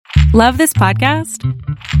Love this podcast?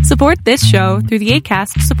 Support this show through the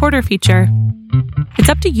Acast supporter feature. It's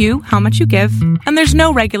up to you how much you give, and there's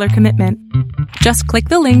no regular commitment. Just click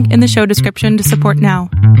the link in the show description to support now.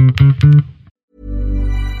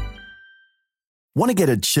 Want to get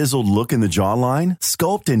a chiseled look in the jawline?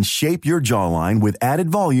 Sculpt and shape your jawline with added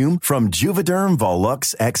volume from Juvederm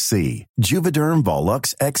Volux XC. Juvederm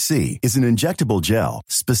Volux XC is an injectable gel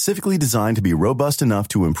specifically designed to be robust enough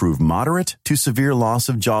to improve moderate to severe loss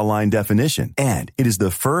of jawline definition. And it is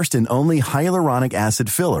the first and only hyaluronic acid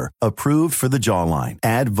filler approved for the jawline.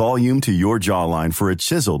 Add volume to your jawline for a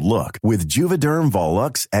chiseled look with Juvederm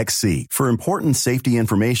Volux XC. For important safety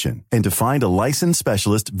information and to find a licensed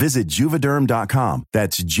specialist, visit juvederm.com.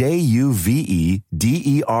 That's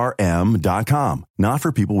JUVEDERM.com. Not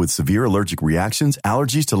for people with severe allergic reactions,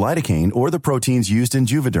 allergies to lidocaine, or the proteins used in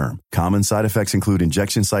Juvederm. Common side effects include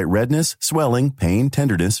injection site redness, swelling, pain,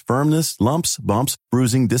 tenderness, firmness, lumps, bumps,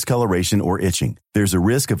 bruising, discoloration, or itching. There's a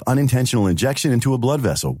risk of unintentional injection into a blood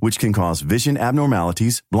vessel, which can cause vision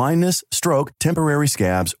abnormalities, blindness, stroke, temporary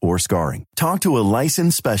scabs, or scarring. Talk to a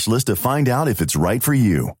licensed specialist to find out if it's right for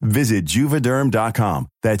you. Visit Juvederm.com.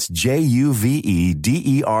 That's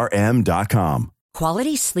JUVEDERM.com.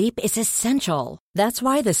 Quality sleep is essential. That's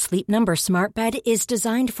why the Sleep Number Smart Bed is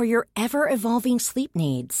designed for your ever-evolving sleep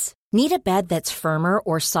needs. Need a bed that's firmer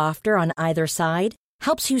or softer on either side?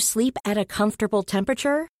 Helps you sleep at a comfortable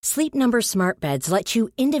temperature? Sleep Number Smart Beds let you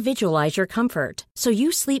individualize your comfort, so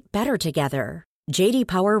you sleep better together. J.D.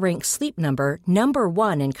 Power ranks Sleep Number number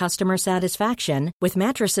 1 in customer satisfaction with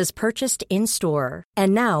mattresses purchased in-store.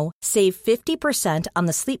 And now, save 50% on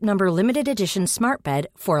the Sleep Number Limited Edition Smart Bed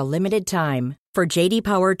for a limited time. For J.D.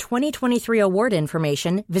 Power 2023 award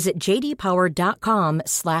information, visit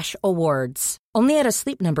jdpower.com/awards. Only at a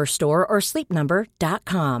Sleep Number store or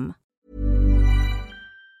sleepnumber.com.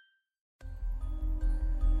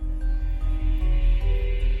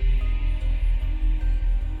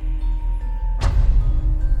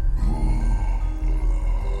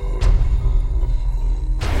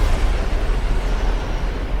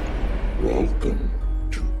 Welcome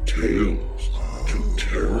to Tales to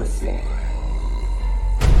Terrify.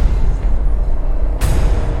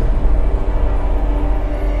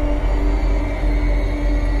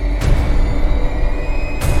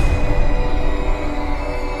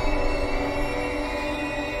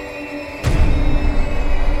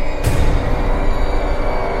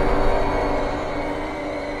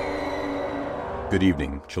 Good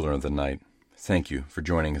evening, children of the night. Thank you for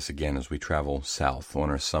joining us again as we travel south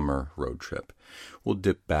on our summer road trip. We'll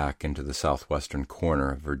dip back into the southwestern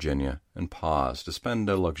corner of Virginia and pause to spend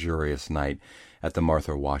a luxurious night at the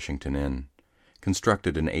Martha Washington Inn.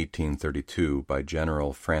 Constructed in 1832 by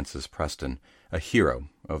General Francis Preston, a hero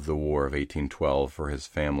of the War of 1812 for his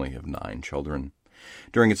family of 9 children.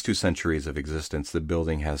 During its 2 centuries of existence, the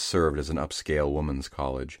building has served as an upscale women's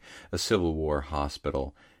college, a Civil War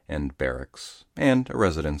hospital, and barracks, and a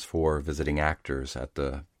residence for visiting actors at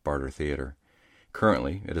the Barter Theater.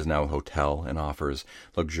 Currently, it is now a hotel and offers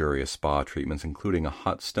luxurious spa treatments, including a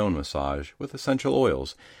hot stone massage with essential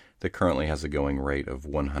oils that currently has a going rate of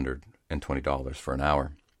 $120 for an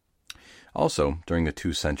hour. Also, during the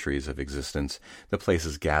 2 centuries of existence, the place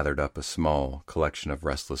has gathered up a small collection of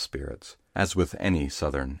restless spirits. As with any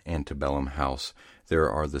Southern antebellum house, there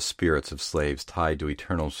are the spirits of slaves tied to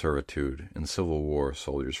eternal servitude and Civil War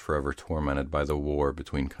soldiers forever tormented by the war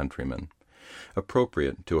between countrymen.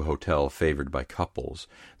 Appropriate to a hotel favored by couples,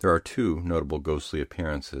 there are 2 notable ghostly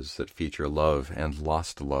appearances that feature love and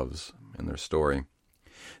lost loves in their story.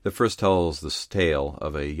 The first tells the tale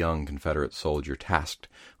of a young Confederate soldier tasked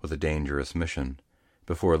with a dangerous mission.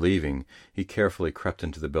 Before leaving, he carefully crept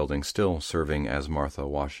into the building, still serving as Martha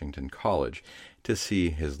Washington College, to see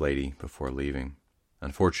his lady before leaving.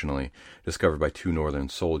 Unfortunately, discovered by 2 Northern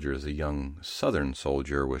soldiers, a young Southern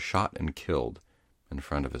soldier was shot and killed in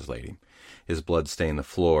front of his lady. His blood stained the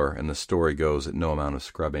floor, and the story goes that no amount of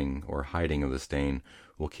scrubbing or hiding of the stain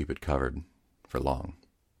will keep it covered for long.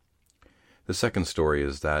 The second story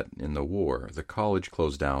is that, in the war, the college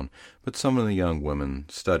closed down, but some of the young women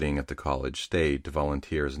studying at the college stayed to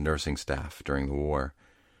volunteer as nursing staff during the war.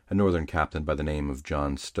 A Northern captain by the name of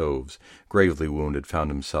John Stoves, gravely wounded, found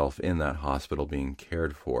himself in that hospital being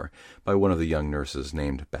cared for by one of the young nurses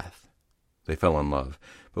named Beth. They fell in love,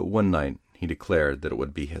 but one night he declared that it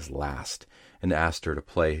would be his last, and asked her to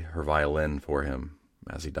play her violin for him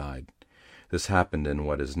as he died. This happened in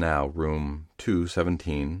what is now room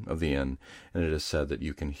 217 of the inn, and it is said that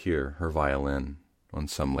you can hear her violin on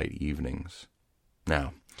some late evenings.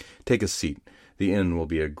 Now, take a seat. The inn will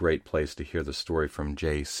be a great place to hear the story from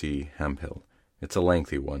J.C. Hemphill. It's a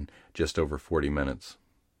lengthy one, just over 40 minutes.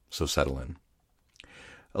 so settle in.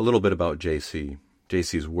 A little bit about J.C.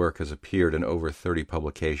 J.C.'s work has appeared in over 30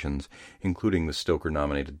 publications, including the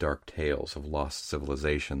Stoker-nominated Dark Tales of Lost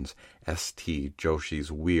Civilizations, S.T. Joshi's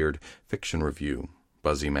Weird Fiction Review,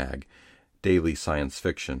 Buzzy Mag, Daily Science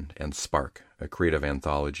Fiction, and Spark, a creative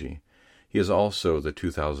anthology. He is also the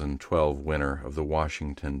 2012 winner of the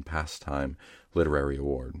Washington Pastime Literary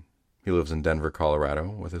Award. He lives in Denver, Colorado,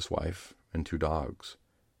 with his wife and 2 dogs.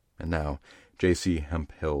 And now, J.C.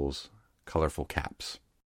 Hemphill's Colorful Caps.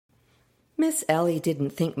 Miss Ellie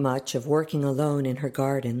didn't think much of working alone in her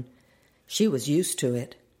garden. She was used to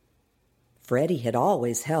it. Freddie had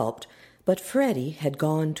always helped, but Freddie had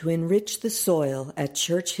gone to enrich the soil at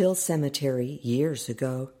Churchill Cemetery years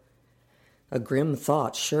ago. A grim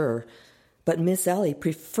thought, sure, but Miss Ellie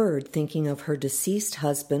preferred thinking of her deceased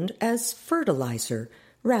husband as fertilizer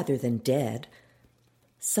rather than dead.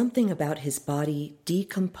 Something about his body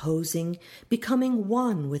decomposing, becoming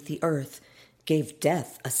one with the earth, gave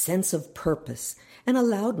death a sense of purpose and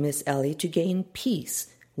allowed Miss Ellie to gain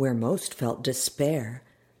peace where most felt despair.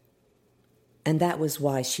 And that was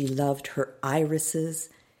why she loved her irises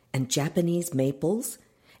and Japanese maples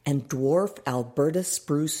and dwarf Alberta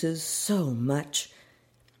spruces so much.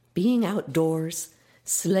 Being outdoors,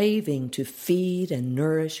 slaving to feed and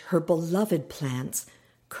nourish her beloved plants,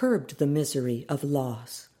 curbed the misery of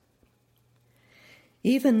loss.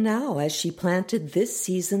 Even now, as she planted this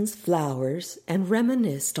season's flowers and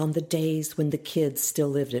reminisced on the days when the kids still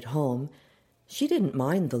lived at home, she didn't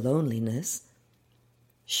mind the loneliness.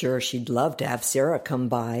 Sure, she'd love to have Sarah come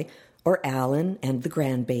by, or Alan and the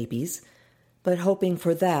grandbabies, but hoping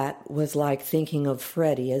for that was like thinking of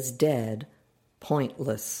Freddie as dead,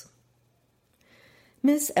 pointless.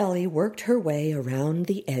 Miss Ellie worked her way around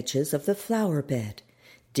the edges of the flower bed,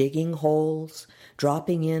 digging holes,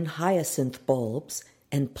 dropping in hyacinth bulbs,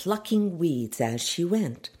 and plucking weeds as she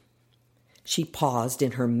went. She paused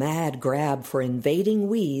in her mad grab for invading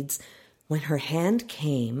weeds when her hand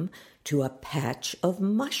came to a patch of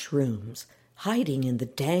mushrooms hiding in the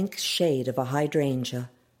dank shade of a hydrangea.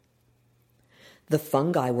 The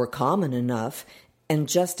fungi were common enough and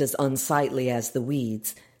just as unsightly as the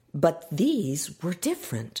weeds, but these were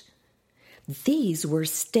different. These were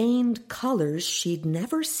stained colors she'd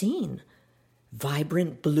never seen.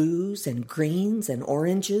 Vibrant blues and greens and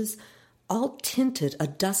oranges, all tinted a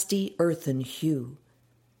dusty earthen hue.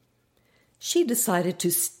 She decided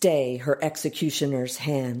to stay her executioner's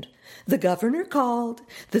hand. The governor called.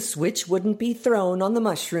 The switch wouldn't be thrown on the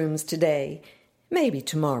mushrooms today. Maybe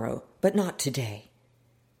tomorrow, but not today.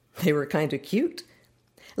 They were kind of cute,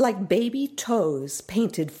 like baby toes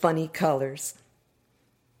painted funny colors.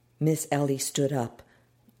 Miss Ellie stood up,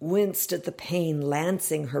 winced at the pain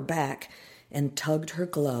lancing her back, and tugged her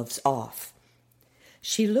gloves off.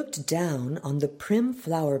 She looked down on the prim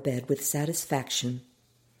flower bed with satisfaction.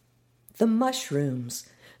 The mushrooms,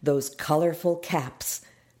 those colorful caps,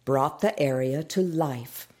 brought the area to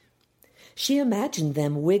life. She imagined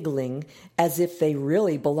them wiggling as if they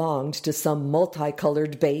really belonged to some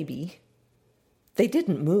multicolored baby. They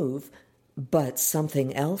didn't move, but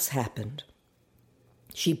something else happened.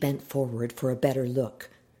 She bent forward for a better look.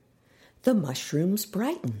 The mushrooms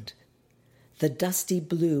brightened. The dusty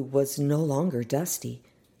blue was no longer dusty,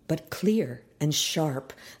 but clear and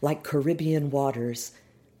sharp like Caribbean waters.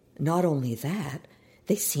 Not only that,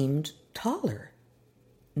 they seemed taller.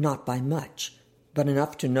 Not by much, but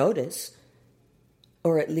enough to notice.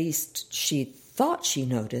 Or at least she thought she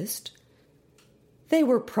noticed. They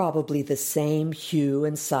were probably the same hue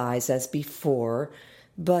and size as before,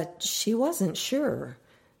 but she wasn't sure.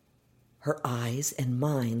 Her eyes and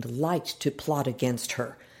mind liked to plot against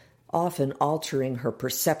her, often altering her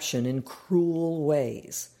perception in cruel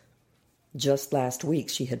ways. Just last week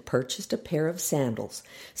she had purchased a pair of sandals,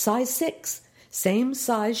 size 6, same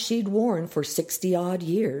size she'd worn for 60-odd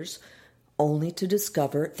years, only to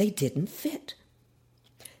discover they didn't fit.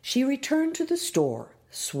 She returned to the store,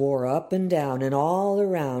 swore up and down and all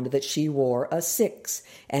around that she wore a 6,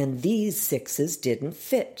 and these 6s didn't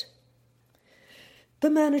fit. The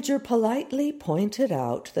manager politely pointed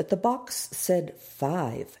out that the box said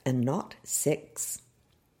 5 and not 6.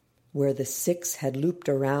 Where the 6 had looped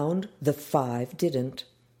around, the 5 didn't.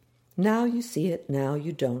 Now you see it, now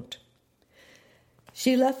you don't.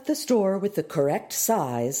 She left the store with the correct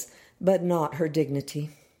size, but not her dignity.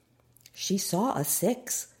 She saw a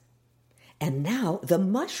 6. And now the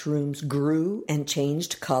mushrooms grew and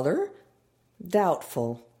changed color?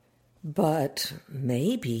 Doubtful. But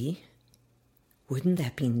maybe. Wouldn't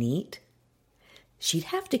that be neat? She'd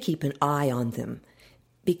have to keep an eye on them,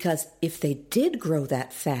 because if they did grow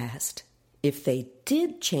that fast, if they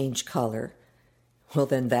did change color, Well,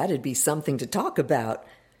 then that'd be something to talk about,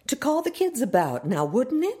 to call the kids about, now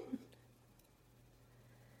wouldn't it?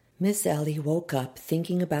 Miss Ellie woke up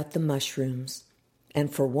thinking about the mushrooms,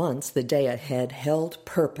 and for once the day ahead held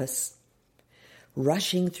purpose.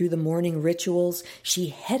 Rushing through the morning rituals, she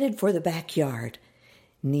headed for the backyard,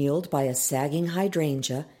 kneeled by a sagging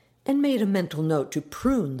hydrangea, and made a mental note to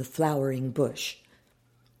prune the flowering bush.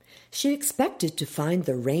 She expected to find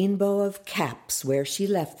the rainbow of caps where she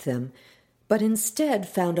left them, but instead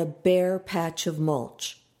found a bare patch of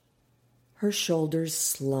mulch. Her shoulders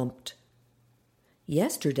slumped.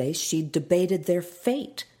 Yesterday she'd debated their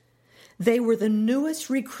fate. They were the newest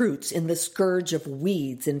recruits in the scourge of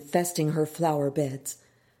weeds infesting her flower beds.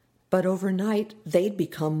 But overnight they'd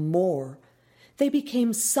become more. They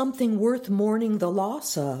became something worth mourning the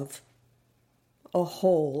loss of. A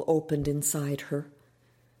hole opened inside her,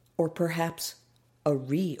 or perhaps a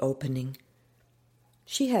reopening.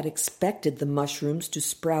 She had expected the mushrooms to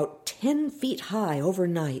sprout 10 feet high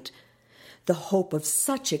overnight. The hope of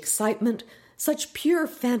such excitement, such pure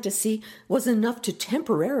fantasy, was enough to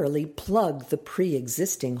temporarily plug the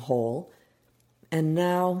pre-existing hole. And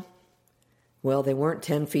now, well, they weren't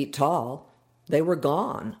 10 feet tall. They were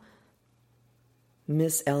gone.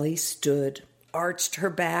 Miss Ellie stood, arched her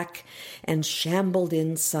back, and shambled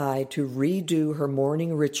inside to redo her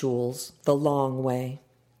morning rituals the long way.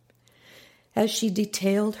 As she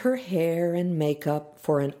detailed her hair and makeup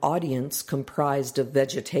for an audience comprised of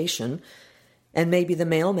vegetation, and maybe the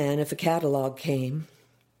mailman if a catalog came,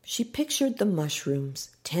 she pictured the mushrooms,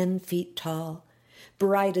 10 feet tall,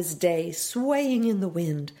 bright as day, swaying in the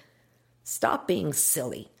wind. "Stop being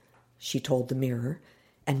silly," she told the mirror,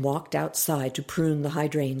 and walked outside to prune the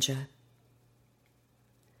hydrangea.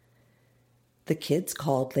 The kids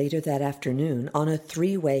called later that afternoon on a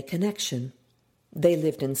 3-way connection. They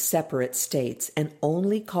lived in separate states and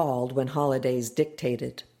only called when holidays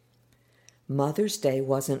dictated. Mother's Day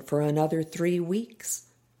wasn't for another 3 weeks.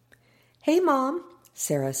 "Hey, Mom,"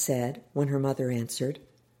 Sarah said when her mother answered.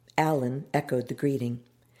 Alan echoed the greeting.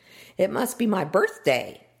 "It must be my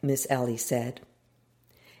birthday," Miss Ellie said.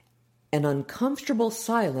 An uncomfortable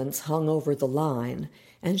silence hung over the line,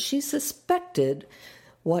 and she suspected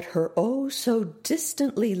what her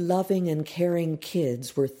oh-so-distantly loving and caring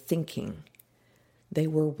kids were thinking. They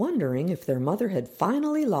were wondering if their mother had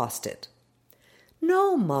finally lost it.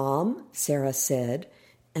 "No, Mom," Sarah said,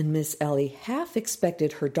 and Miss Ellie half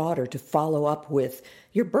expected her daughter to follow up with,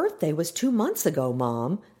 "Your birthday was 2 months ago,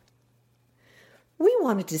 Mom." "We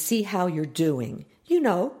wanted to see how you're doing. You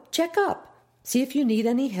know, check up, see if you need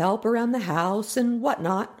any help around the house and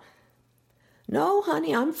whatnot." "No,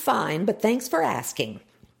 honey, I'm fine, but thanks for asking."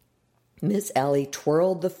 Miss Ellie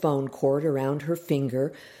twirled the phone cord around her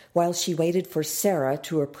finger while she waited for Sarah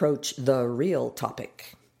to approach the real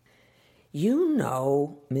topic. "You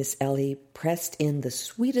know," Miss Ellie pressed in the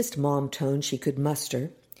sweetest mom tone she could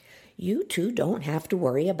muster, "you two don't have to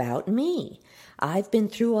worry about me. I've been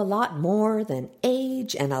through a lot more than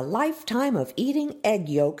age and a lifetime of eating egg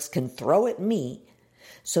yolks can throw at me.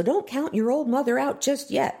 So don't count your old mother out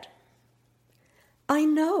just yet." "I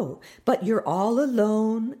know, but you're all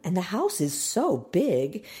alone, and the house is so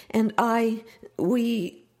big, and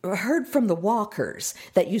we heard from the Walkers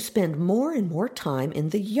that you spend more and more time in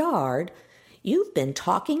the yard." "You've been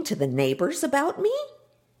talking to the neighbors about me?"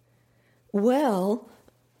 "Well,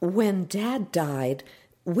 when Dad died,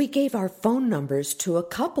 we gave our phone numbers to a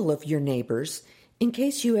couple of your neighbors in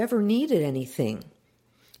case you ever needed anything.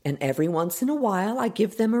 And every once in a while I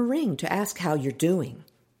give them a ring to ask how you're doing."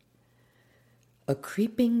 A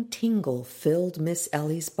creeping tingle filled Miss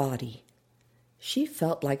Ellie's body. She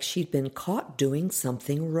felt like she'd been caught doing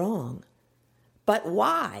something wrong. "But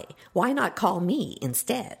why? Why not call me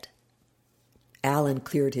instead?" Alan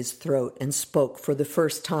cleared his throat and spoke for the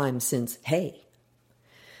first time since, "Hey."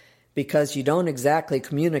 "Because you don't exactly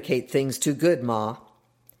communicate things too good, Ma."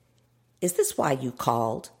 "Is this why you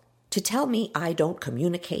called? To tell me I don't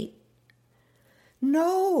communicate?"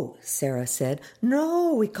 "No," Sarah said.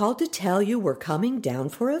 "No, we called to tell you we're coming down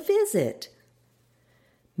for a visit."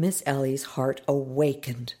 Miss Ellie's heart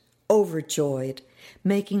awakened, overjoyed,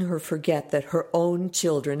 making her forget that her own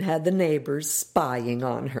children had the neighbors spying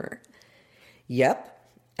on her.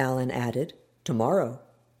 "Yep," Alan added, "tomorrow."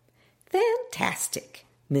 "Fantastic,"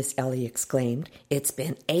 Miss Ellie exclaimed. "It's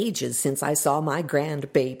been ages since I saw my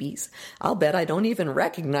grandbabies. I'll bet I don't even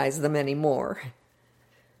recognize them anymore."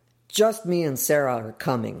 "Just me and Sarah are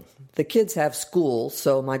coming. The kids have school,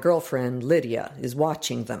 so my girlfriend, Lydia, is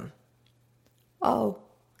watching them." "Oh."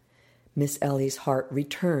 Miss Ellie's heart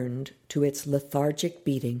returned to its lethargic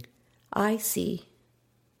beating. "I see."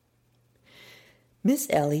 Miss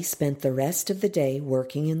Ellie spent the rest of the day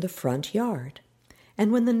working in the front yard,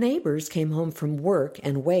 and when the neighbors came home from work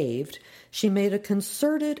and waved, she made a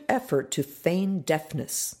concerted effort to feign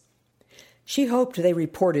deafness. She hoped they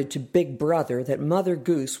reported to Big Brother that Mother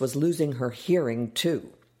Goose was losing her hearing,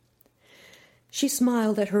 too. She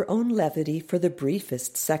smiled at her own levity for the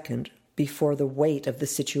briefest second before the weight of the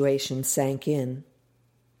situation sank in.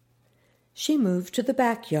 She moved to the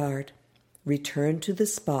backyard, returned to the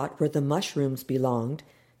spot where the mushrooms belonged,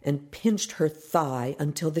 and pinched her thigh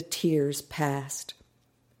until the tears passed.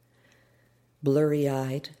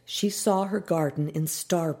 Blurry-eyed, she saw her garden in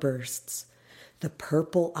starbursts. The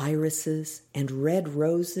purple irises and red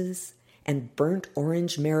roses and burnt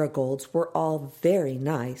orange marigolds were all very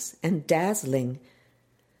nice and dazzling,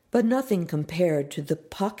 but nothing compared to the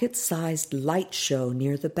pocket-sized light show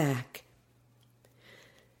near the back.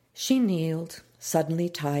 She kneeled, suddenly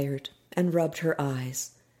tired, and rubbed her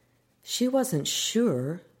eyes. She wasn't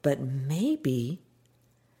sure, but maybe.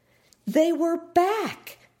 They were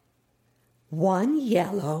back! One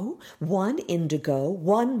yellow, one indigo,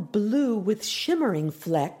 one blue with shimmering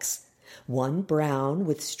flecks, one brown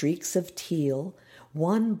with streaks of teal,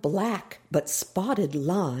 one black but spotted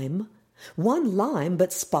lime, one lime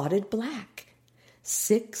but spotted black.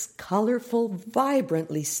 6 colorful,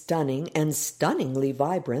 vibrantly stunning, and stunningly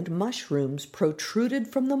vibrant mushrooms protruded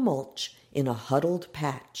from the mulch in a huddled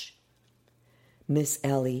patch. Miss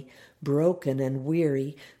Ellie, broken and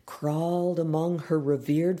weary, crawled among her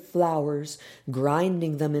revered flowers,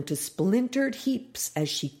 grinding them into splintered heaps as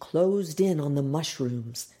she closed in on the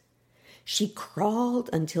mushrooms. She crawled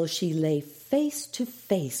until she lay face to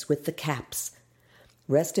face with the caps,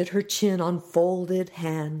 rested her chin on folded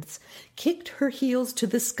hands, kicked her heels to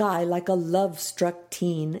the sky like a love-struck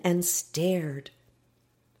teen, and stared.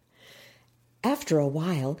 After a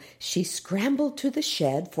while, she scrambled to the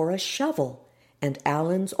shed for a shovel and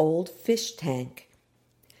Alan's old fish tank.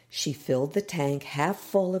 She filled the tank half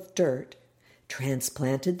full of dirt,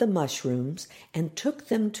 transplanted the mushrooms, and took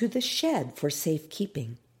them to the shed for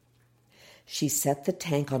safekeeping. She set the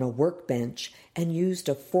tank on a workbench and used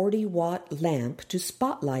a 40-watt lamp to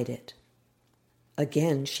spotlight it.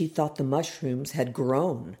 Again, she thought the mushrooms had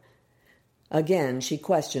grown. Again, she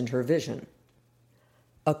questioned her vision.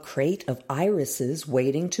 A crate of irises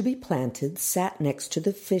waiting to be planted sat next to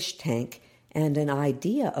the fish tank, and an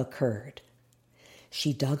idea occurred.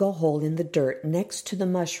 She dug a hole in the dirt next to the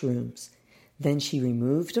mushrooms. Then she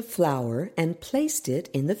removed a flower and placed it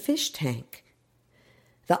in the fish tank.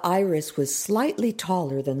 The iris was slightly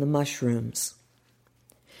taller than the mushrooms.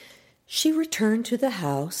 She returned to the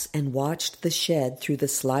house and watched the shed through the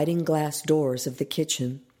sliding glass doors of the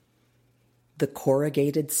kitchen. The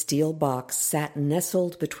corrugated steel box sat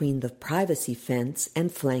nestled between the privacy fence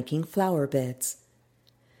and flanking flower beds.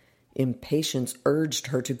 Impatience urged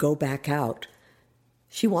her to go back out.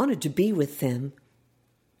 She wanted to be with them.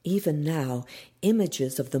 Even now,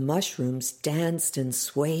 images of the mushrooms danced and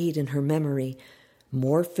swayed in her memory,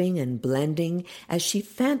 morphing and blending as she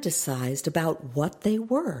fantasized about what they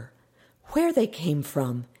were, where they came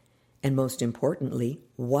from, and most importantly,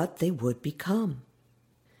 what they would become.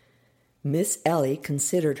 Miss Ellie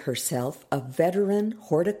considered herself a veteran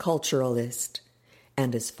horticulturalist,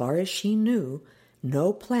 and as far as she knew,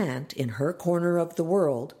 no plant in her corner of the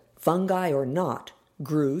world, fungi or not,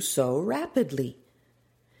 grew so rapidly.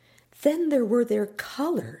 Then there were their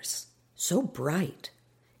colors, so bright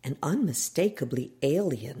and unmistakably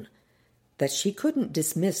alien that she couldn't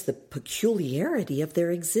dismiss the peculiarity of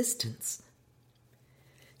their existence.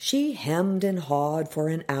 She hemmed and hawed for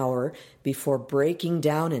an hour before breaking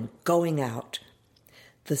down and going out.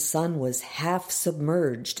 The sun was half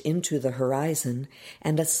submerged into the horizon,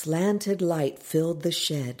 and a slanted light filled the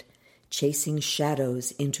shed, chasing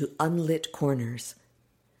shadows into unlit corners.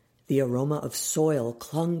 The aroma of soil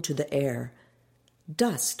clung to the air.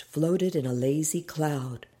 Dust floated in a lazy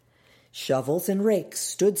cloud. Shovels and rakes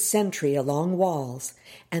stood sentry along walls,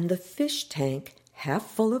 and the fish tank, half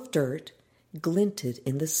full of dirt, glinted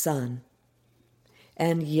in the sun.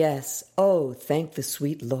 And yes, oh, thank the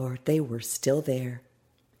sweet Lord, they were still there.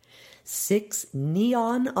 6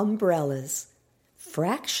 neon umbrellas,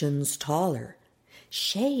 fractions taller,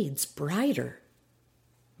 shades brighter.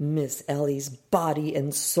 Miss Ellie's body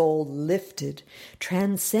and soul lifted,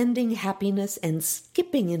 transcending happiness and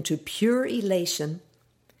skipping into pure elation.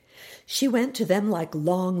 She went to them like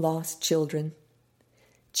long-lost children.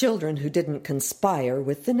 Children who didn't conspire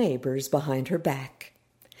with the neighbors behind her back.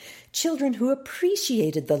 Children who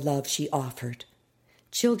appreciated the love she offered.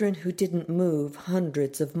 Children who didn't move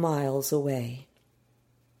hundreds of miles away.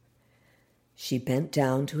 She bent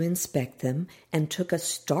down to inspect them and took a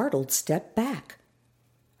startled step back,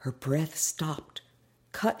 Her breath stopped,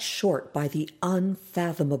 cut short by the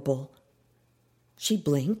unfathomable. She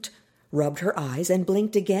blinked, rubbed her eyes, and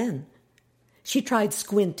blinked again. She tried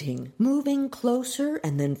squinting, moving closer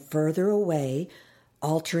and then further away,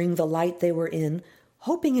 altering the light they were in,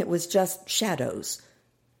 hoping it was just shadows.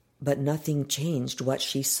 But nothing changed what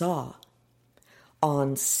she saw.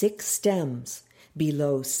 On 6 stems,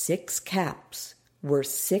 below 6 caps, were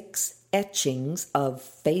 6 etchings of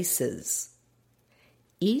faces.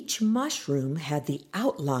 Each mushroom had the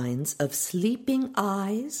outlines of sleeping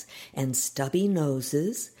eyes and stubby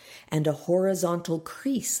noses and a horizontal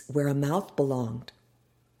crease where a mouth belonged.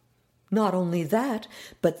 Not only that,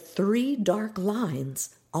 but 3 dark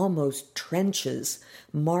lines, almost trenches,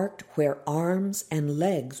 marked where arms and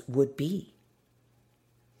legs would be.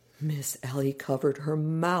 Miss Ellie covered her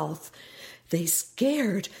mouth. They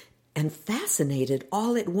scared and fascinated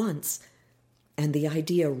all at once, and the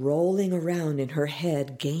idea rolling around in her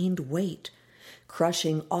head gained weight,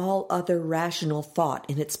 crushing all other rational thought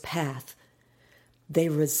in its path. They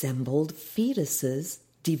resembled fetuses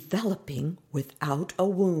developing without a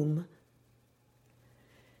womb.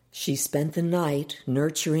 She spent the night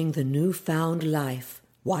nurturing the newfound life,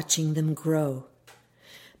 watching them grow.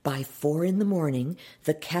 By 4 a.m,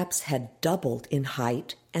 the caps had doubled in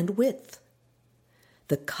height and width.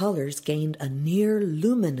 The colors gained a near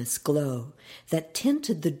luminous glow that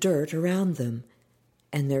tinted the dirt around them,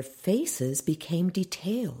 and their faces became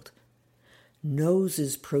detailed.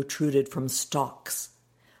 Noses protruded from stalks.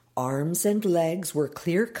 Arms and legs were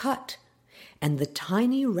clear-cut, and the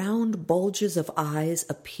tiny round bulges of eyes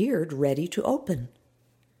appeared ready to open.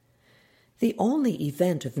 The only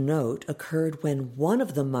event of note occurred when one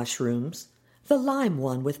of the mushrooms, the lime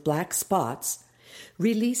one with black spots,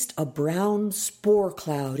 released a brown spore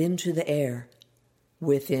cloud into the air.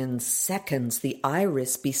 Within seconds, the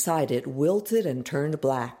iris beside it wilted and turned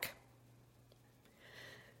black.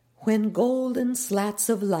 When golden slats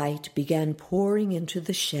of light began pouring into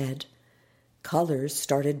the shed, colors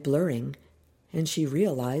started blurring, and she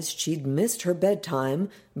realized she'd missed her bedtime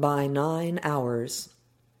by 9 hours.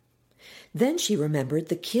 Then she remembered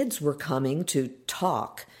the kids were coming to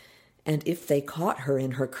talk, and if they caught her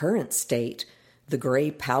in her current state, the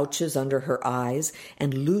gray pouches under her eyes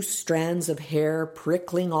and loose strands of hair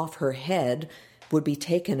prickling off her head would be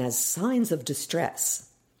taken as signs of distress.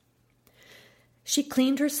 She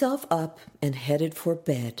cleaned herself up and headed for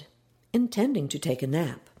bed, intending to take a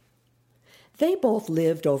nap. They both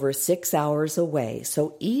lived over 6 hours away,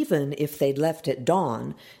 so even if they'd left at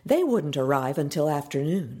dawn, they wouldn't arrive until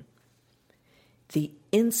afternoon. The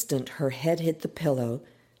instant her head hit the pillow,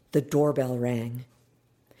 the doorbell rang.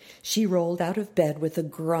 She rolled out of bed with a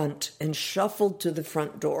grunt and shuffled to the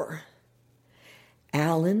front door.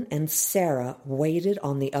 Alan and Sarah waited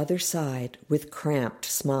on the other side with cramped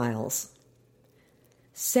smiles.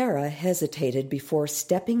 Sarah hesitated before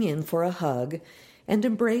stepping in for a hug and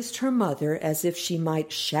embraced her mother as if she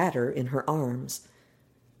might shatter in her arms.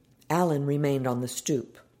 Alan remained on the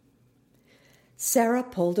stoop. Sarah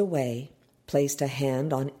pulled away, placed a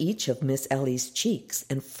hand on each of Miss Ellie's cheeks,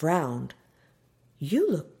 and frowned. "You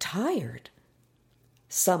look tired."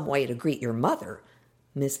 "Some way to greet your mother,"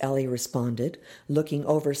 Miss Ellie responded, looking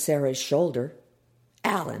over Sarah's shoulder.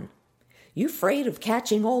 "Alan, you afraid of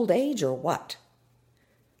catching old age or what?"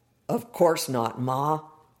 "Of course not, Ma."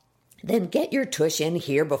 "Then get your tush in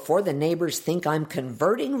here before the neighbors think I'm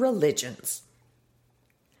converting religions."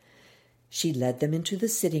 She led them into the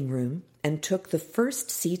sitting room and took the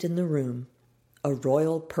first seat in the room, a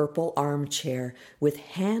royal purple armchair with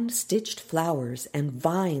hand-stitched flowers and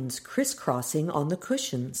vines crisscrossing on the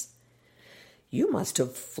cushions. "You must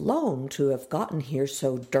have flown to have gotten here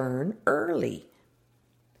so darn early."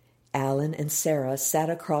 Alan and Sarah sat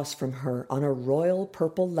across from her on a royal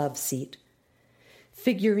purple love seat.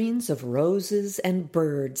 Figurines of roses and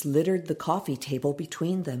birds littered the coffee table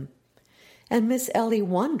between them, and Miss Ellie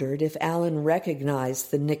wondered if Alan recognized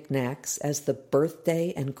the knickknacks as the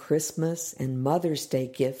birthday and Christmas and Mother's Day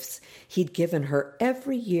gifts he'd given her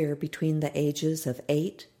every year between the ages of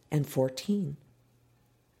 8 and 14.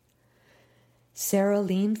 Sarah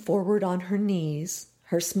leaned forward on her knees,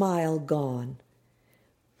 her smile gone.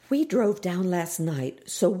 "We drove down last night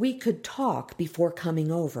so we could talk before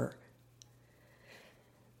coming over."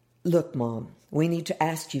 "Look, Mom, we need to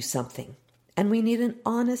ask you something, and we need an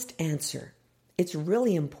honest answer. It's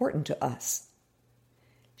really important to us."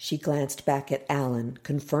 She glanced back at Alan,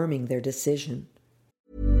 confirming their decision.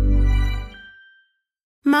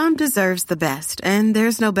 Mom deserves the best, and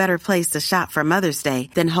there's no better place to shop for Mother's Day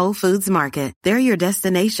than Whole Foods Market. They're your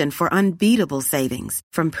destination for unbeatable savings,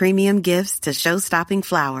 from premium gifts to show-stopping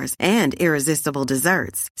flowers and irresistible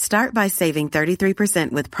desserts. Start by saving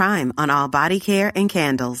 33% with Prime on all body care and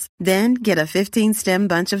candles. Then get a 15-stem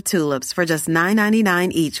bunch of tulips for just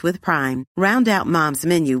 $9.99 each with Prime. Round out Mom's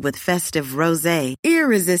menu with festive rosé,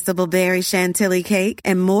 irresistible berry chantilly cake,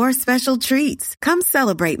 and more special treats. Come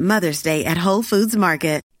celebrate Mother's Day at Whole Foods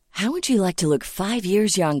Market. How would you like to look 5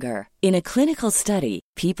 years younger? In a clinical study,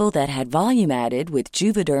 people that had volume added with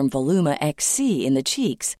Juvederm Voluma XC in the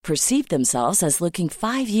cheeks perceived themselves as looking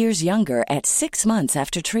 5 years younger at 6 months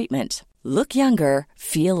after treatment. Look younger,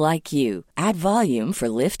 feel like you. Add volume for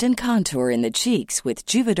lift and contour in the cheeks with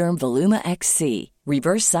Juvederm Voluma XC.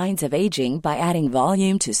 Reverse signs of aging by adding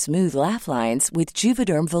volume to smooth laugh lines with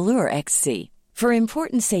Juvederm Volure XC. For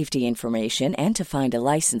important safety information and to find a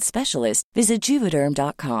licensed specialist, visit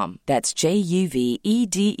Juvederm.com. That's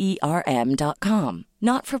JUVEDERM.com.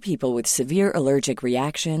 Not for people with severe allergic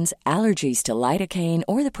reactions, allergies to lidocaine,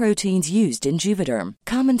 or the proteins used in Juvederm.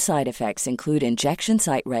 Common side effects include injection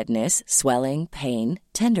site redness, swelling, pain,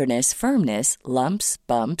 tenderness, firmness, lumps,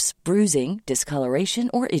 bumps, bruising, discoloration,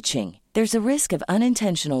 or itching. There's a risk of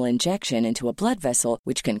unintentional injection into a blood vessel,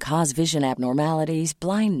 which can cause vision abnormalities,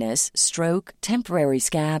 blindness, stroke, temporary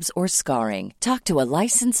scabs, or scarring. Talk to a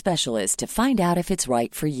licensed specialist to find out if it's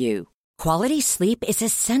right for you. Quality sleep is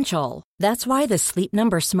essential. That's why the Sleep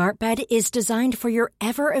Number Smart Bed is designed for your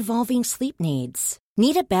ever-evolving sleep needs.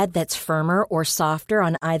 Need a bed that's firmer or softer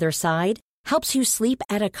on either side? Helps you sleep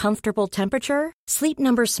at a comfortable temperature? Sleep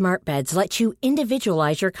Number Smart Beds let you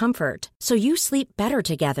individualize your comfort, so you sleep better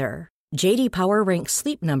together. J.D. Power ranks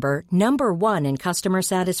Sleep Number number 1 in customer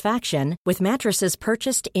satisfaction with mattresses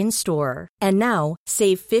purchased in-store. And now,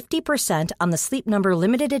 save 50% on the Sleep Number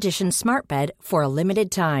Limited Edition Smart Bed for a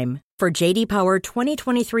limited time. For J.D. Power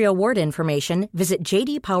 2023 award information, visit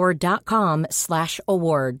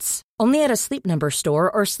jdpower.com/awards. Only at a Sleep Number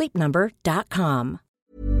store or sleepnumber.com.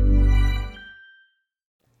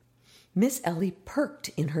 Miss Ellie perked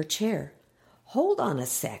in her chair. Hold on a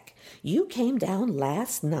sec. You came down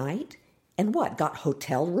last night? And what, got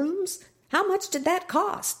hotel rooms? How much did that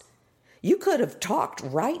cost? You could have talked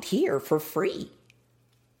right here for free.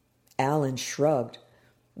 Alan shrugged.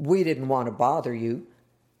 We didn't want to bother you.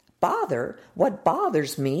 Bother? What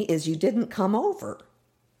bothers me is you didn't come over.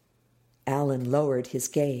 Alan lowered his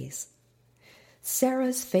gaze.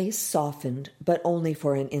 Sarah's face softened, but only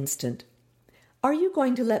for an instant. Are you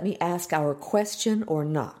going to let me ask our question or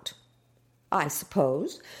not? I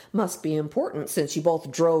suppose. Must be important since you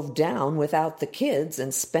both drove down without the kids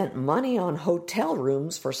and spent money on hotel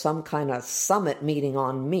rooms for some kind of summit meeting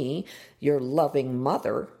on me, your loving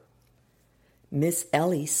mother. Miss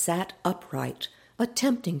Ellie sat upright,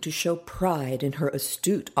 attempting to show pride in her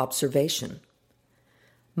astute observation.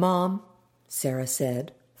 Mom, Sarah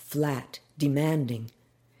said, flat, demanding.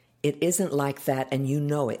 It isn't like that, and you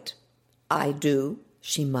know it. I do,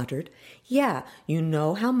 she muttered. Yeah, you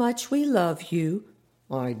know how much we love you.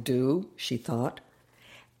 I do, she thought.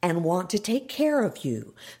 And want to take care of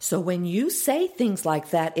you. So when you say things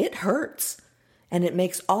like that, it hurts. And it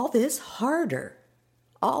makes all this harder.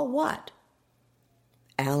 All what?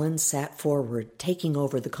 Alan sat forward, taking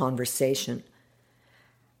over the conversation.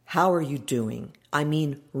 How are you doing? I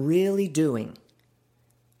mean, really doing?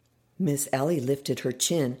 Miss Ellie lifted her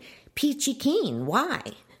chin. Peachy keen, why?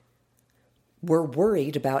 We're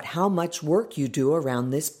worried about how much work you do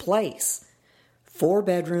around this place. 4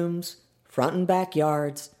 bedrooms, front and back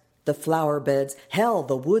yards, the flower beds, hell,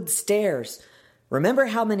 the wood stairs. Remember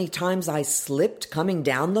how many times I slipped coming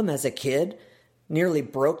down them as a kid? Nearly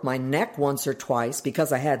broke my neck once or twice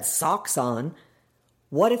because I had socks on.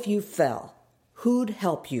 What if you fell? Who'd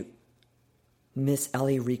help you? Miss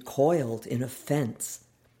Ellie recoiled in offense.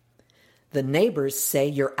 The neighbors say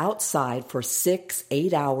you're outside for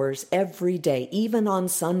 6-8 hours every day, even on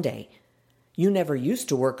Sunday. You never used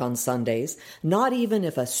to work on Sundays, not even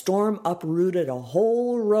if a storm uprooted a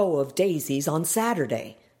whole row of daisies on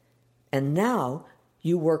Saturday. And now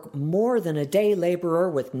you work more than a day laborer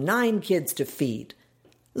with 9 kids to feed.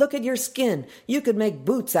 Look at your skin. You could make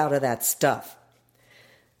boots out of that stuff.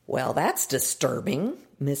 Well, that's disturbing,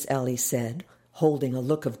 Miss Ellie said, holding a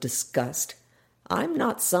look of disgust. I'm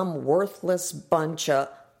not some worthless bunch of...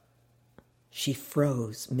 She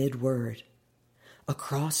froze mid-word.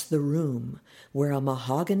 Across the room, where a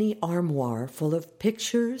mahogany armoire full of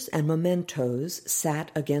pictures and mementos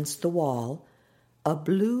sat against the wall, a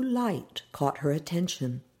blue light caught her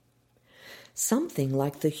attention. Something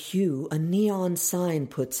like the hue a neon sign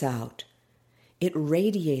puts out. It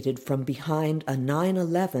radiated from behind a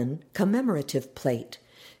 9/11 commemorative plate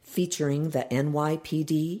featuring the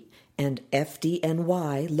NYPD and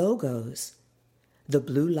FDNY logos. The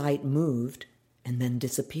blue light moved and then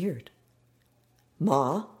disappeared.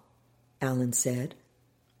 "Ma," Alan said.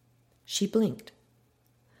 She blinked.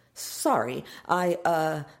 "Sorry,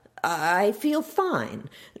 I feel fine.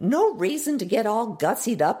 No reason to get all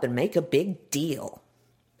gutsied up and make a big deal."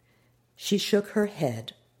 She shook her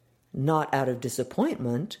head, not out of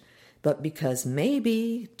disappointment, but because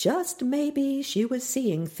maybe, just maybe, she was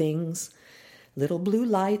seeing things. Little blue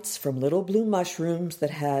lights from little blue mushrooms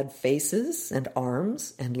that had faces and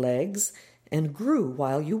arms and legs and grew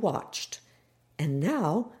while you watched. And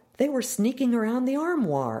now they were sneaking around the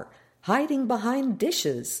armoire, hiding behind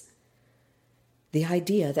dishes. The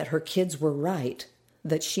idea that her kids were right,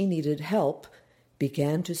 that she needed help,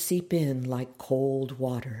 began to seep in like cold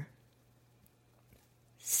water.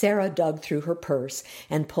 Sarah dug through her purse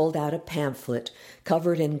and pulled out a pamphlet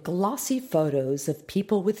covered in glossy photos of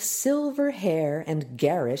people with silver hair and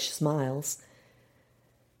garish smiles.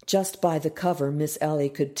 Just by the cover, Miss Ellie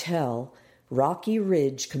could tell Rocky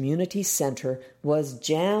Ridge Community Center was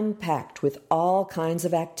jam-packed with all kinds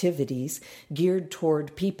of activities geared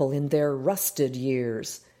toward people in their rusted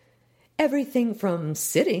years. Everything from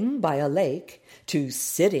sitting by a lake, to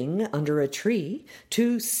sitting under a tree,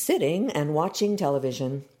 to sitting and watching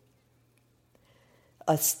television.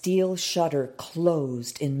 A steel shutter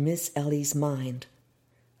closed in Miss Ellie's mind.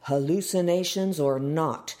 Hallucinations or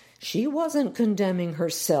not, she wasn't condemning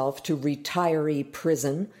herself to retiree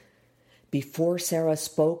prison. Before Sarah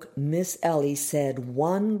spoke, Miss Ellie said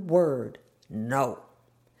one word: "No."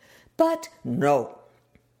 "But no."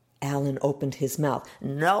 Alan opened his mouth.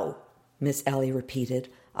 "No," Miss Ellie repeated.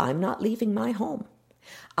 "I'm not leaving my home.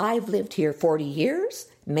 I've lived here 40 years,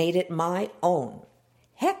 made it my own.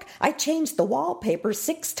 Heck, I changed the wallpaper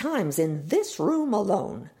 6 times in this room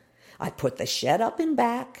alone. I put the shed up in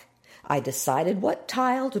back. I decided what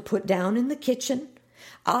tile to put down in the kitchen.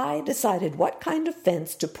 I decided what kind of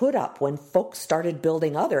fence to put up when folks started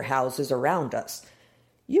building other houses around us.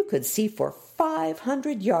 You could see for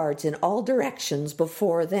 500 yards in all directions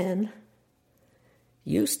before then.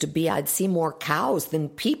 Used to be I'd see more cows than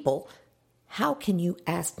people. How can you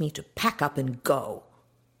ask me to pack up and go?"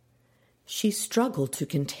 She struggled to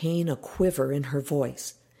contain a quiver in her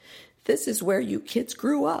voice. "This is where you kids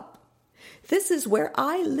grew up. This is where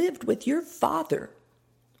I lived with your father.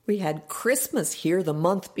 We had Christmas here the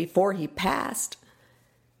month before he passed.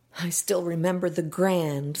 I still remember the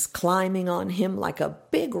Grands climbing on him like a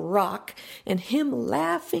big rock and him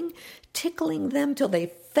laughing, tickling them till they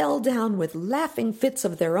fell down with laughing fits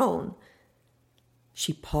of their own."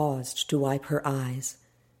 She paused to wipe her eyes.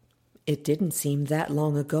 It didn't seem that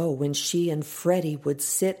long ago when she and Freddie would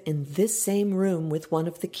sit in this same room with one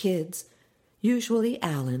of the kids, usually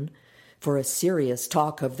Alan, for a serious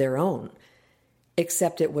talk of their own,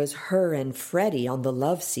 except it was her and Freddie on the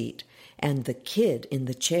love seat and the kid in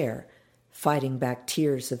the chair, fighting back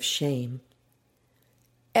tears of shame.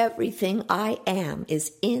 "Everything I am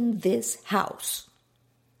is in this house."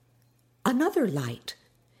 Another light,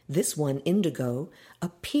 this one indigo,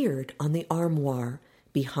 appeared on the armoire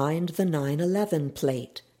behind the 9/11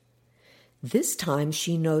 plate. This time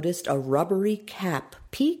she noticed a rubbery cap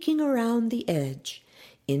peeking around the edge,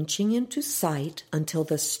 inching into sight until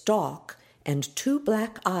the stalk and 2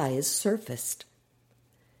 black eyes surfaced.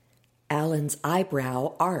 Alan's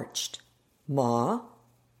eyebrow arched. "Ma?"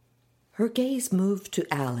 Her gaze moved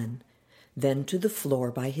to Alan, then to the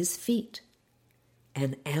floor by his feet.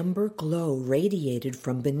 An amber glow radiated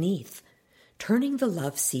from beneath, turning the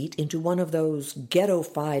love seat into one of those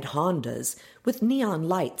ghetto-fied Hondas with neon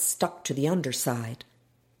lights stuck to the underside.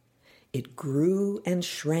 It grew and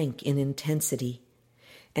shrank in intensity,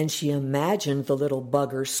 and she imagined the little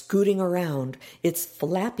bugger scooting around, its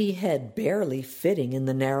flappy head barely fitting in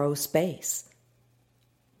the narrow space.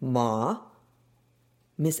 "Ma?"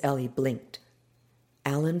 Miss Ellie blinked.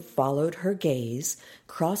 Alan followed her gaze,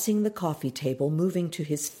 crossing the coffee table, moving to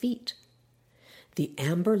his feet. The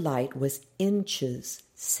amber light was inches,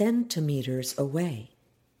 centimeters away.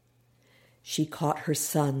 She caught her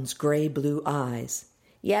son's gray-blue eyes.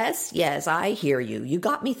 Yes, I hear you. You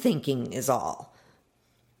got me thinking, is all."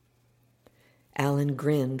 Alan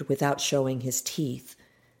grinned without showing his teeth,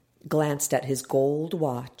 glanced at his gold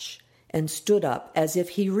watch, and stood up as if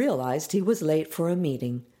he realized he was late for a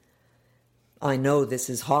meeting. "I know this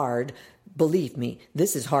is hard. Believe me,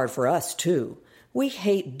 this is hard for us, too. We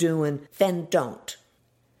hate doing, then don't."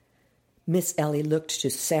 Miss Ellie looked to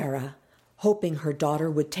Sarah, hoping her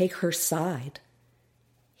daughter would take her side.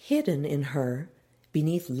 Hidden in her,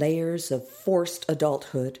 beneath layers of forced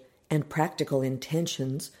adulthood and practical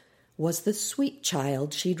intentions, was the sweet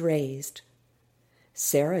child she'd raised.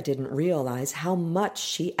 Sarah didn't realize how much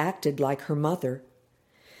she acted like her mother.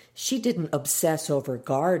 She didn't obsess over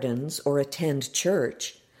gardens or attend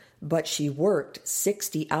church, but she worked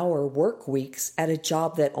 60-hour work weeks at a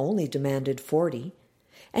job that only demanded 40,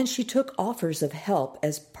 and she took offers of help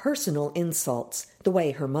as personal insults the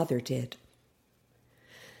way her mother did.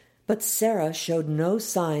 But Sarah showed no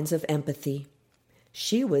signs of empathy.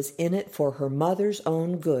 She was in it for her mother's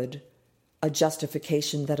own good, a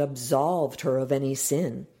justification that absolved her of any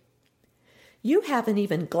sin. "You haven't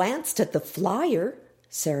even glanced at the flyer,"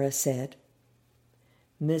 Sarah said.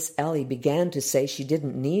 Miss Ellie began to say she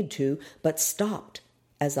didn't need to, but stopped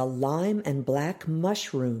as a lime and black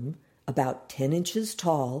mushroom, about 10 inches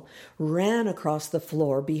tall, ran across the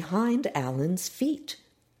floor behind Alan's feet.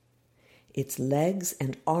 Its legs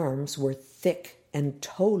and arms were thick and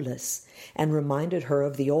toeless and reminded her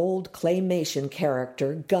of the old claymation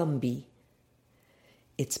character Gumby.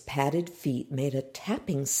 Its padded feet made a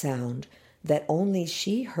tapping sound that only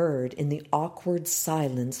she heard in the awkward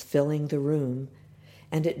silence filling the room,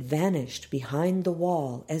 and it vanished behind the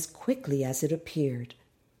wall as quickly as it appeared.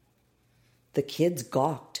 The kids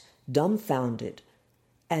gawked, dumbfounded,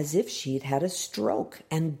 as if she'd had a stroke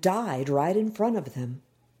and died right in front of them.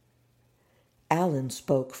 Alan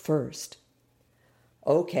spoke first.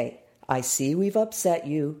 "Okay, I see we've upset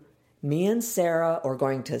you. Me and Sarah are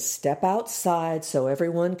going to step outside so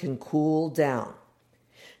everyone can cool down.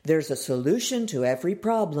 There's a solution to every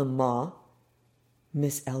problem, Ma."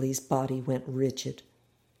 Miss Ellie's body went rigid.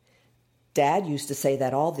 "Dad used to say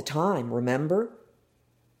that all the time, remember?"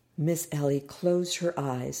 Miss Ellie closed her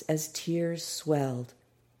eyes as tears swelled.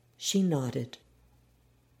 She nodded.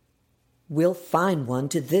 "We'll find one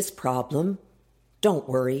to this problem. Don't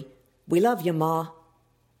worry. We love you, Ma."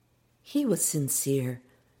 He was sincere,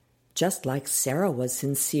 just like Sarah was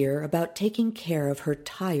sincere about taking care of her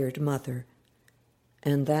tired mother.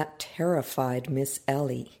 And that terrified Miss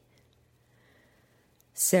Ellie.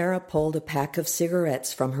 Sarah pulled a pack of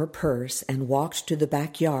cigarettes from her purse and walked to the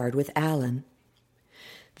backyard with Alan.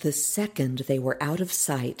 The second they were out of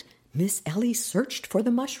sight, Miss Ellie searched for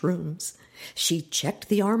the mushrooms. She checked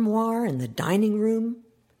the armoire and the dining room.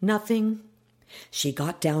 Nothing. She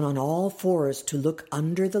got down on all fours to look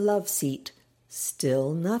under the love seat.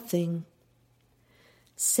 Still nothing.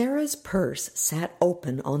 Sarah's purse sat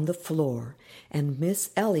open on the floor, and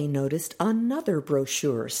Miss Ellie noticed another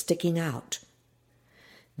brochure sticking out.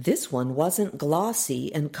 This one wasn't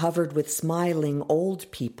glossy and covered with smiling old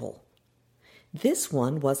people. This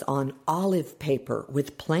one was on olive paper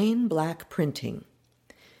with plain black printing.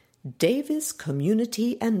 Davis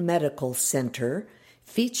Community and Medical Center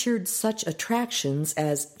featured such attractions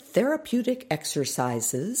as therapeutic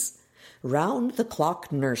exercises,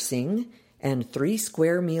 round-the-clock nursing, and 3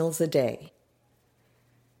 square meals a day.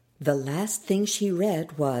 The last thing she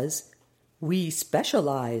read was, "We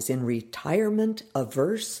specialize in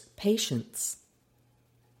retirement-averse patients."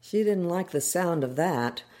 She didn't like the sound of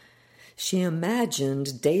that. She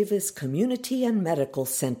imagined Davis Community and Medical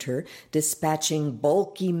Center dispatching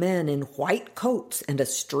bulky men in white coats and a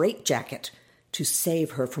straitjacket to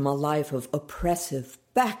save her from a life of oppressive,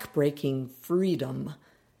 back-breaking freedom.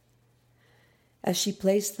 As she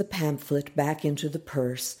placed the pamphlet back into the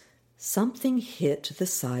purse, something hit the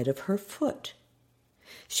side of her foot.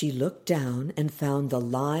 She looked down and found the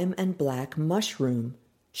lime and black mushroom.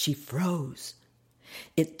 She froze.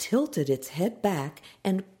 It tilted its head back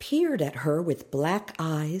and peered at her with black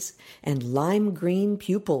eyes and lime-green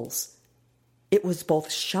pupils. It was both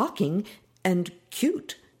shocking and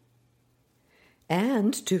cute.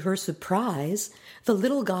 And, to her surprise, the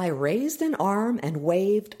little guy raised an arm and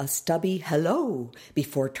waved a stubby hello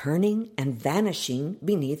before turning and vanishing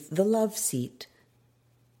beneath the love seat.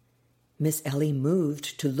 Miss Ellie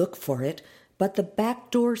moved to look for it, but the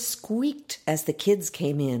back door squeaked as the kids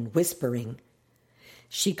came in, whispering.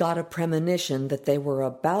 She got a premonition that they were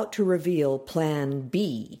about to reveal Plan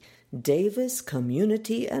B, Davis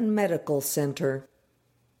Community and Medical Center.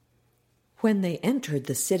 When they entered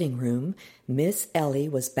the sitting room, Miss Ellie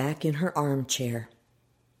was back in her armchair.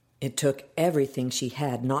 It took everything she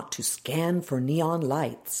had not to scan for neon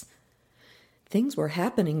lights. Things were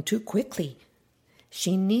happening too quickly.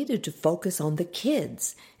 She needed to focus on the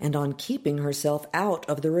kids and on keeping herself out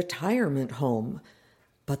of the retirement home,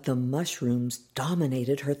 but the mushrooms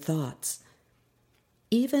dominated her thoughts.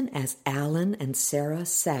 Even as Alan and Sarah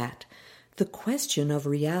sat, the question of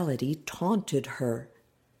reality taunted her.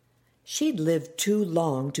 She'd lived too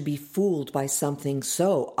long to be fooled by something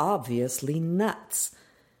so obviously nuts.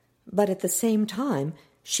 but at the same time,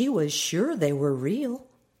 she was sure they were real.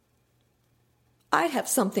 "I have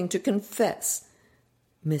something to confess,"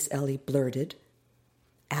 Miss Ellie blurted.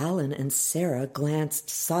 Alan and Sarah glanced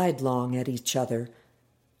sidelong at each other.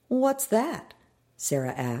 "What's that?"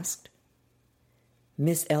 Sarah asked.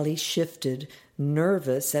 Miss Ellie shifted,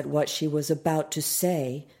 nervous at what she was about to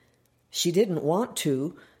say. She didn't want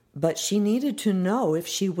to, but she needed to know if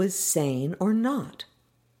she was sane or not.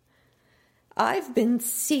 "I've been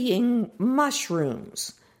seeing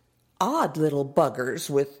mushrooms. Odd little buggers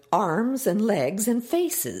with arms and legs and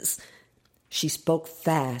faces." She spoke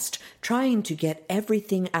fast, trying to get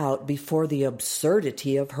everything out before the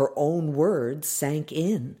absurdity of her own words sank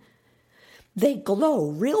in. "They glow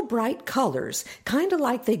real bright colors, kind of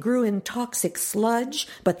like they grew in toxic sludge,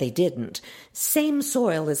 but they didn't. Same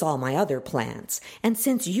soil as all my other plants, and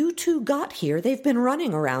since you two got here, they've been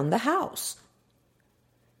running around the house."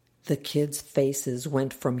 The kids' faces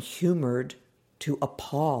went from humored to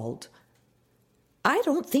appalled. "I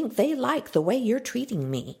don't think they like the way you're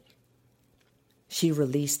treating me." She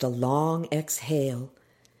released a long exhale.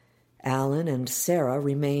 Alan and Sarah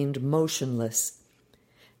remained motionless.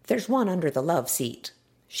 "There's one under the love seat,"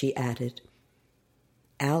 she added.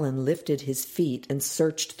 Alan lifted his feet and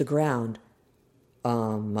searched the ground.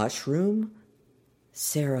 "A mushroom?"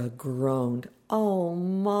 Sarah groaned. "Oh,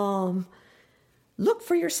 Mom." "Look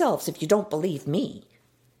for yourselves if you don't believe me."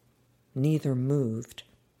 Neither moved.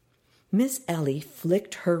 Miss Ellie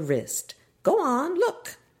flicked her wrist. "Go on,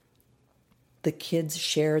 look." The kids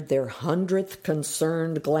shared their 100th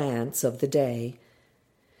concerned glance of the day.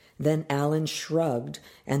 Then Alan shrugged,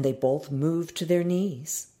 and they both moved to their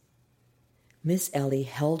knees. Miss Ellie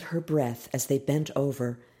held her breath as they bent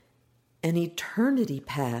over. An eternity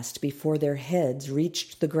passed before their heads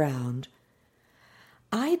reached the ground.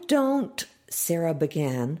 "I don't," Sarah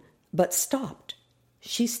began, but stopped.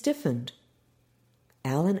 She stiffened.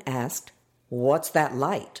 Alan asked, "What's that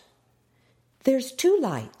light?" "There's 2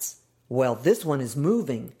 lights." "Well, this one is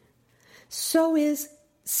moving." "So is—"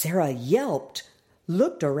 Sarah yelped,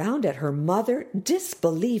 looked around at her mother,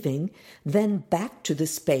 disbelieving, then back to the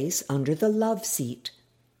space under the love seat.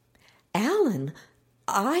 "Alan,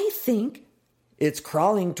 I think—" "It's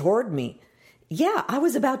crawling toward me." "Yeah, I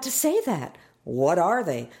was about to say that." "What are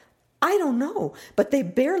they?" "I don't know, but they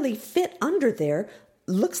barely fit under there.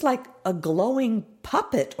 Looks like a glowing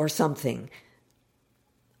puppet or something."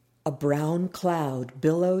 A brown cloud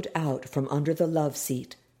billowed out from under the love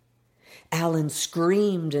seat. Alan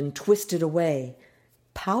screamed and twisted away.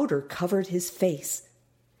 Powder covered his face.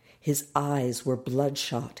 His eyes were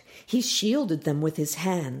bloodshot. He shielded them with his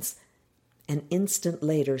hands. An instant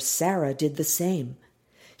later, Sarah did the same.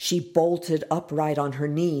 She bolted upright on her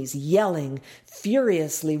knees, yelling,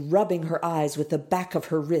 furiously rubbing her eyes with the back of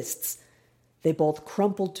her wrists. They both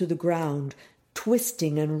crumpled to the ground,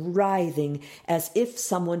 twisting and writhing as if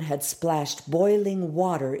someone had splashed boiling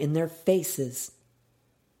water in their faces.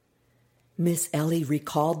 Miss Ellie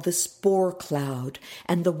recalled the spore cloud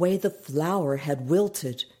and the way the flower had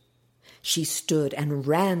wilted. She stood and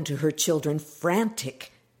ran to her children,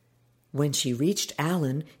 frantic. When she reached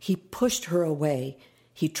Alan, he pushed her away.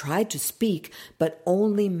 He tried to speak, but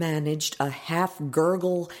only managed a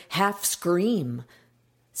half-gurgle, half-scream.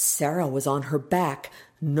 Sarah was on her back,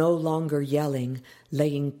 no longer yelling,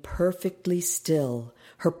 laying perfectly still,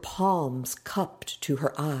 her palms cupped to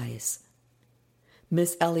her eyes.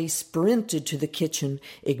 Miss Ellie sprinted to the kitchen,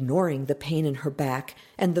 ignoring the pain in her back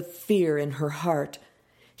and the fear in her heart.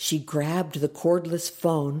 She grabbed the cordless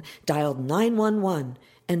phone, dialed 911,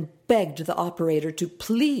 and begged the operator to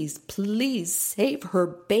please save her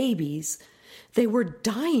babies. They were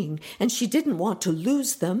dying, and she didn't want to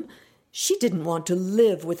lose them. She didn't want to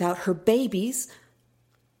live without her babies.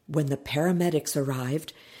 When the paramedics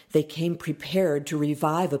arrived, they came prepared to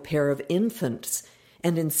revive a pair of infants,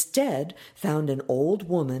 and instead found an old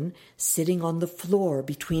woman sitting on the floor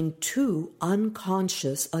between 2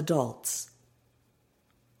 unconscious adults.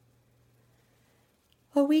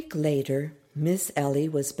 A week later, Miss Ellie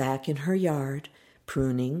was back in her yard,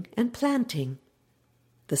 pruning and planting.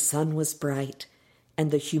 The sun was bright,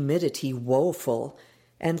 and the humidity woeful,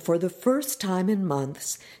 and for the first time in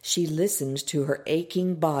months she listened to her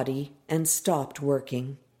aching body and stopped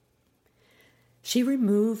working. She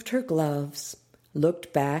removed her gloves,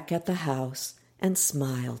 looked back at the house, and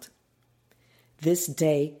smiled. This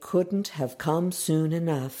day couldn't have come soon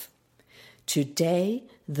enough. Today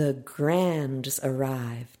the Grands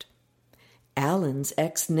arrived. Alan's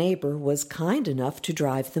ex-neighbor was kind enough to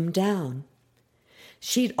drive them down.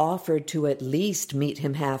 She'd offered to at least meet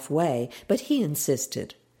him halfway, but he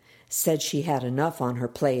insisted, said she had enough on her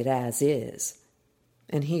plate as is.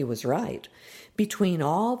 and he was right. Between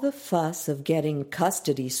all the fuss of getting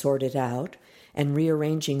custody sorted out and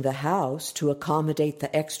rearranging the house to accommodate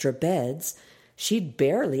the extra beds, she'd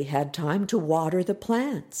barely had time to water the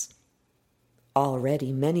plants.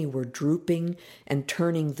 Already many were drooping and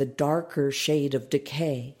turning the darker shade of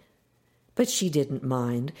decay. But she didn't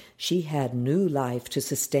mind. She had new life to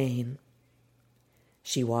sustain.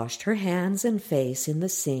 She washed her hands and face in the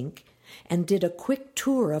sink and did a quick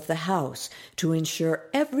tour of the house to ensure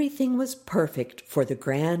everything was perfect for the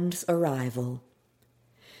Grand's arrival.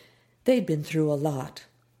 They'd been through a lot,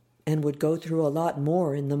 and would go through a lot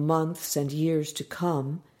more in the months and years to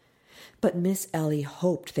come, but Miss Ellie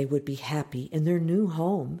hoped they would be happy in their new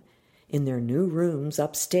home, in their new rooms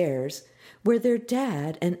upstairs, where their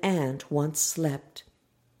dad and aunt once slept.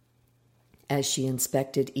 As she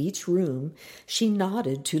inspected each room, she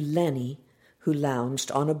nodded to Lenny, who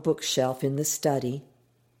lounged on a bookshelf in the study.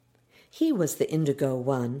 He was the indigo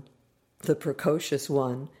one, the precocious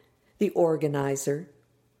one, the organizer.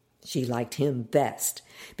 She liked him best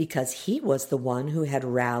because he was the one who had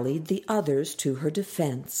rallied the others to her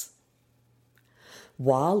defense.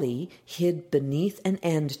 Wally hid beneath an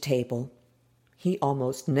end table. He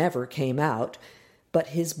almost never came out, but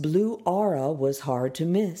his blue aura was hard to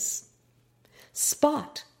miss.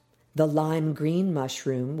 Spot, the lime green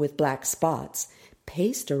mushroom with black spots,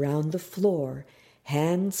 paced around the floor,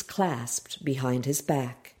 hands clasped behind his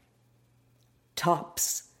back.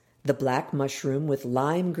 Tops, the black mushroom with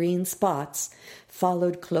lime green spots,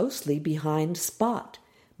 followed closely behind Spot,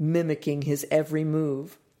 mimicking his every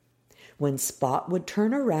move. When Spot would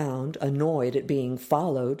turn around, annoyed at being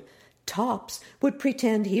followed, Tops would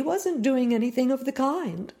pretend he wasn't doing anything of the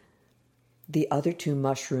kind. The other two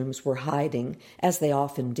mushrooms were hiding, as they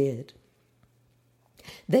often did.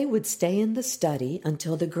 They would stay in the study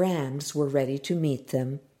until the Grands were ready to meet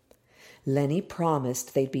them. Lenny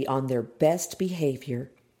promised they'd be on their best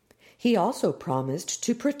behavior. He also promised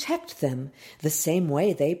to protect them the same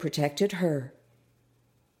way they protected her.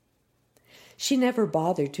 She never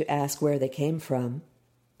bothered to ask where they came from.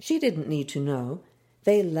 She didn't need to know.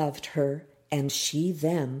 They loved her, and she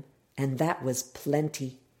them, and that was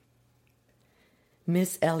plenty.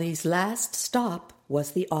 Miss Ellie's last stop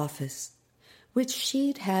was the office, which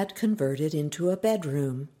she'd had converted into a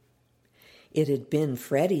bedroom. It had been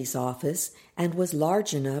Freddie's office and was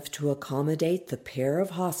large enough to accommodate the pair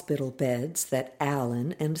of hospital beds that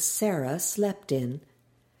Alan and Sarah slept in.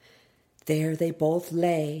 There they both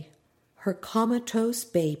lay, her comatose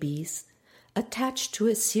babies, attached to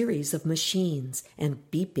a series of machines and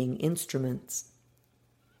beeping instruments.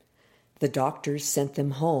 The doctors sent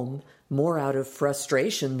them home, more out of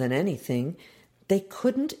frustration than anything. They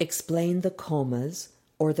couldn't explain the comas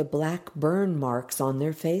or the black burn marks on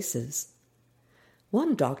their faces.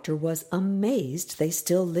 One doctor was amazed they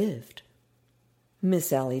still lived.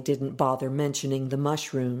 Miss Ellie didn't bother mentioning the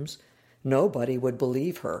mushrooms. Nobody would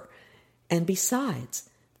believe her. And besides,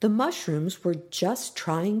 the mushrooms were just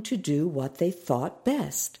trying to do what they thought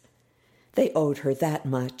best. They owed her that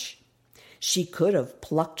much. She could have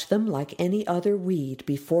plucked them like any other weed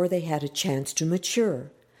before they had a chance to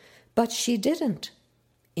mature. But she didn't.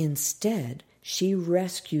 Instead, she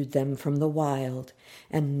rescued them from the wild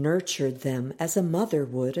and nurtured them as a mother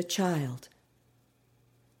would a child.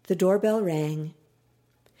 The doorbell rang.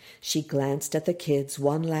 She glanced at the kids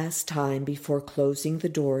one last time before closing the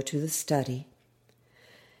door to the study.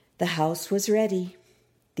 The house was ready,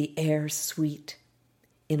 the air sweet.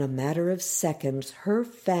 In a matter of seconds, her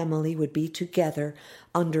family would be together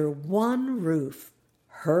under one roof,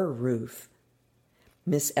 her roof.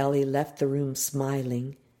 Miss Ellie left the room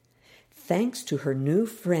smiling. Thanks to her new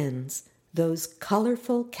friends, those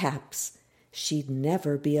colorful caps, she'd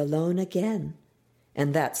never be alone again,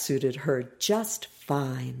 and that suited her just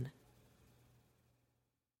fine.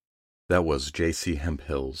 That was J.C.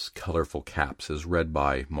 Hemphill's Colorful Caps, as read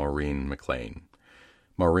by Maureen McLean.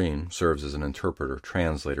 Maureen serves as an interpreter,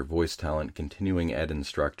 translator, voice talent, continuing ed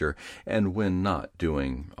instructor, and when not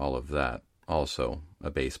doing all of that, also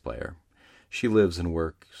a bass player. She lives and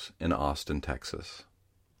works in Austin, Texas.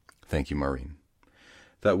 Thank you, Maureen.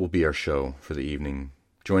 That will be our show for the evening.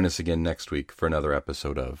 Join us again next week for another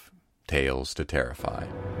episode of Tales to Terrify.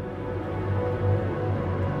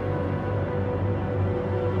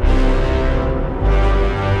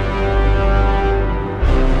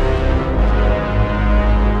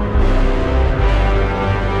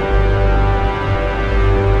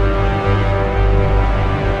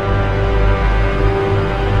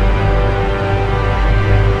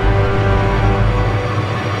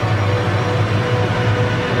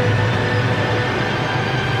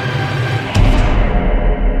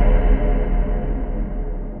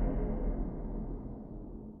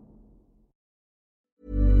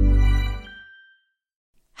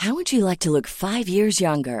 How would you like to look 5 years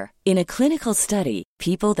younger? In a clinical study,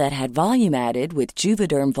 people that had volume added with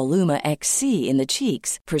Juvederm Voluma XC in the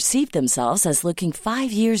cheeks perceived themselves as looking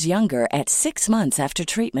 5 years younger at 6 months after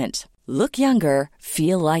treatment. Look younger,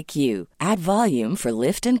 feel like you. Add volume for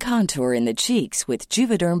lift and contour in the cheeks with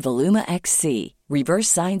Juvederm Voluma XC. Reverse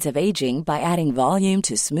signs of aging by adding volume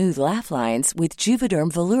to smooth laugh lines with Juvederm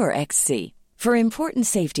Volure XC. For important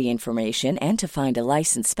safety information and to find a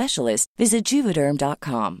licensed specialist, visit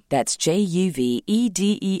Juvederm.com. That's JUVEDERM.com.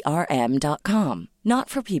 Not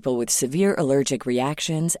for people with severe allergic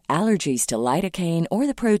reactions, allergies to lidocaine, or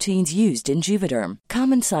the proteins used in Juvederm.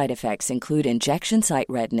 Common side effects include injection site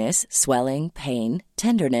redness, swelling, pain,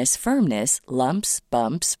 tenderness, firmness, lumps,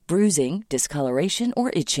 bumps, bruising, discoloration,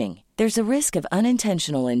 or itching. There's a risk of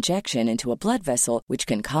unintentional injection into a blood vessel, which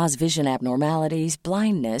can cause vision abnormalities,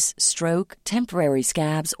 blindness, stroke, temporary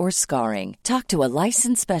scabs, or scarring. Talk to a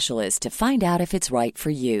licensed specialist to find out if it's right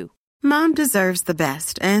for you. Mom deserves the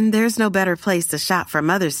best, and there's no better place to shop for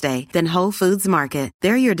Mother's Day than Whole Foods Market.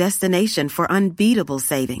 They're your destination for unbeatable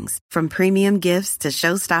savings, from premium gifts to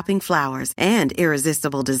show-stopping flowers and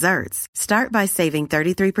irresistible desserts. Start by saving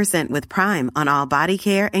 33% with Prime on all body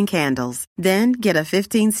care and candles. Then get a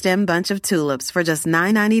 15-stem bunch of tulips for just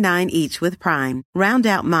 $9.99 each with Prime. Round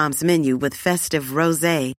out Mom's menu with festive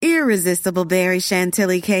rosé, irresistible berry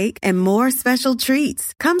chantilly cake, and more special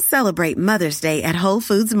treats. Come celebrate Mother's Day at Whole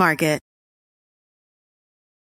Foods Market.